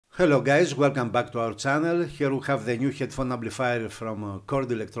Hello guys, welcome back to our channel. Here we have the new headphone amplifier from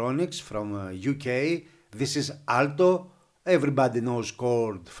Chord Electronics from UK. This is ALTO. Everybody knows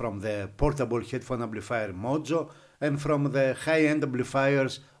Chord from the portable headphone amplifier Mojo and from the high-end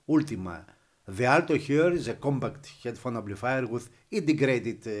amplifiers Ultima. The ALTO here is a compact headphone amplifier with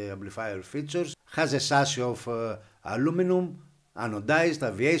integrated amplifier features. Has a chassis of aluminum, anodized,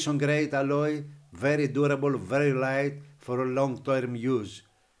 aviation-grade alloy, very durable, very light for long-term use.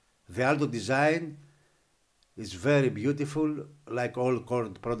 The ALTO design is very beautiful, like all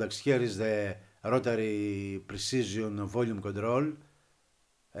Chord products. Here is the rotary precision volume control,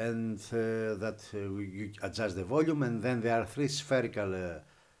 and you adjust the volume, and then there are three spherical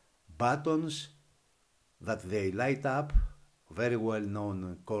buttons that they light up, very well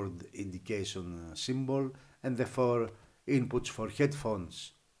known Chord indication symbol, and the four inputs for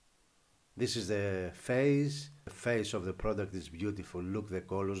headphones. This is the face. The face of the product is beautiful. Look, the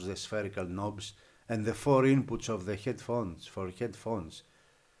colors, the spherical knobs, and the four inputs of the headphones for headphones.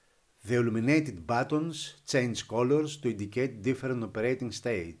 The illuminated buttons change colors to indicate different operating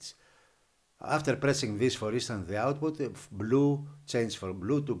states. After pressing this, for instance, the output, blue changes from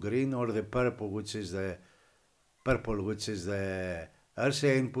blue to green, or the purple, which is the RCA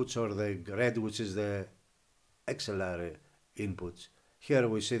inputs, or the red, which is the XLR inputs. Here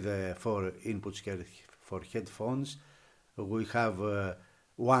we see the four inputs here for headphones. We have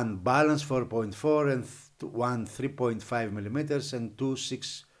one balance 4.4 and one 3.5 millimeters and two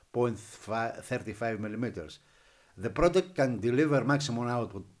 6.35 millimeters. The product can deliver maximum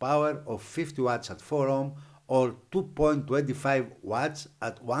output power of 50 watts at 4 ohm or 2.25 watts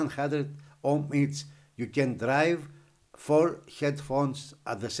at 100 ohm each. You can drive 4 headphones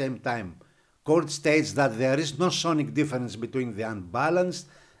at the same time. Chord states that there is no sonic difference between the unbalanced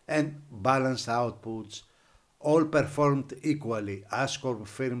and balanced outputs, all performed equally as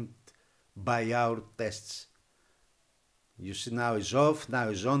confirmed by our tests. You see, now is off, now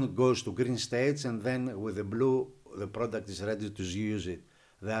is on, it goes to green states, and then with the blue the product is ready to use it.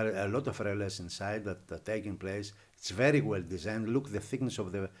 There are a lot of relais inside that are taking place. It's very well designed. Look, the thickness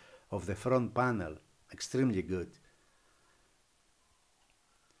of the front panel, extremely good.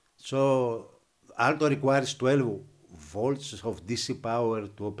 So ALTO requires 12 volts of DC power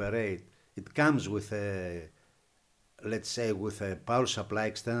to operate. It comes with a, let's say, with a power supply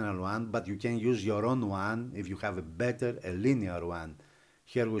external one, but you can use your own one if you have a linear one.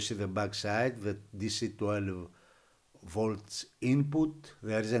 Here we see the back side, the DC 12 volts input.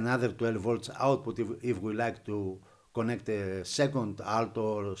 There is another 12 volts output if we like to connect a second ALTO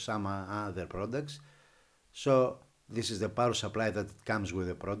or some other products. So this is the power supply that comes with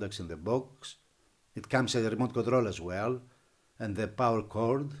the products in the box. It comes as a remote control as well, and the power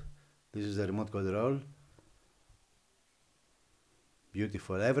cord. This is the remote control.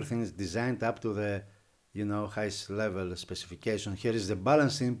 Beautiful. Everything is designed up to the, highest level specification. Here is the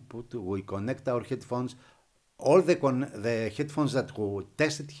balance input. We connect our headphones. All the headphones that we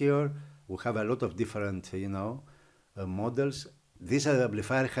tested here, we have a lot of different, models. This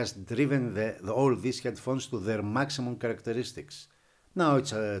amplifier has driven all these headphones to their maximum characteristics. Now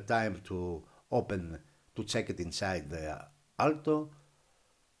it's time to check it inside the ALTO.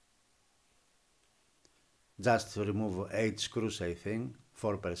 Just to remove 8 screws, I think,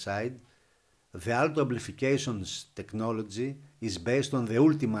 4 per side. The ALTO amplification's technology is based on the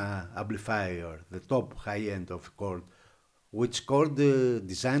Ultima amplifier, the top high-end of Chord, which Chord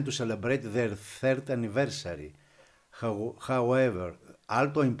designed to celebrate their 3rd anniversary. However,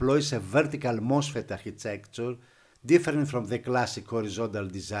 ALTO employs a vertical MOSFET architecture different from the classic horizontal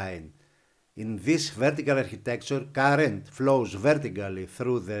design. In this vertical architecture, current flows vertically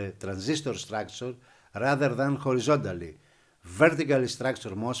through the transistor structure rather than horizontally. Vertically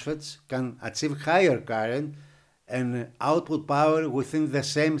structured MOSFETs can achieve higher current and output power within the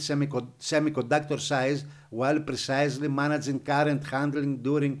same semiconductor size while precisely managing current handling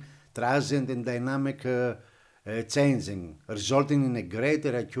during transient and dynamic changing, resulting in a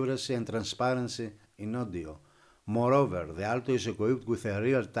greater accuracy and transparency in audio. Moreover, the ALTO is equipped with a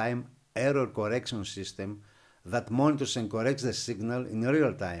real-time error correction system that monitors and corrects the signal in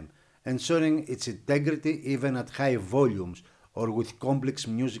real time, ensuring its integrity even at high volumes or with complex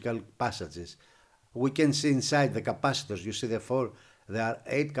musical passages. We can see inside the capacitors, you see there are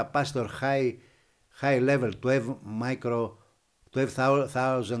 8 capacitor high level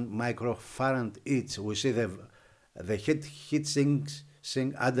 12,000 microfarad each. We see the heat sinks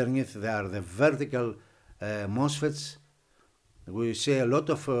underneath. There are the vertical MOSFETs. We see a lot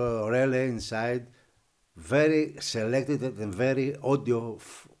of relay inside, very selected and very audio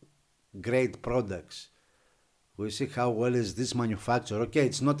grade products. We see how well is this manufactured. Okay,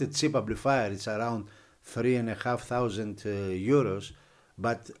 it's not a cheap amplifier, it's around 3,500 euros,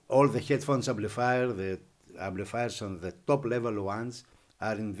 but all the headphones amplifier, the amplifiers on the top level ones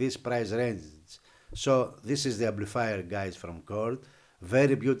are in this price range. So this is the amplifier, guys, from Chord.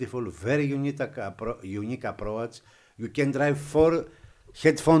 Very beautiful, very unique approach. You can drive 4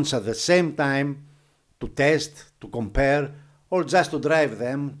 headphones at the same time to test, to compare, or just to drive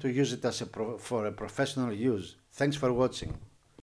them to use it as for a professional use. Thanks for watching.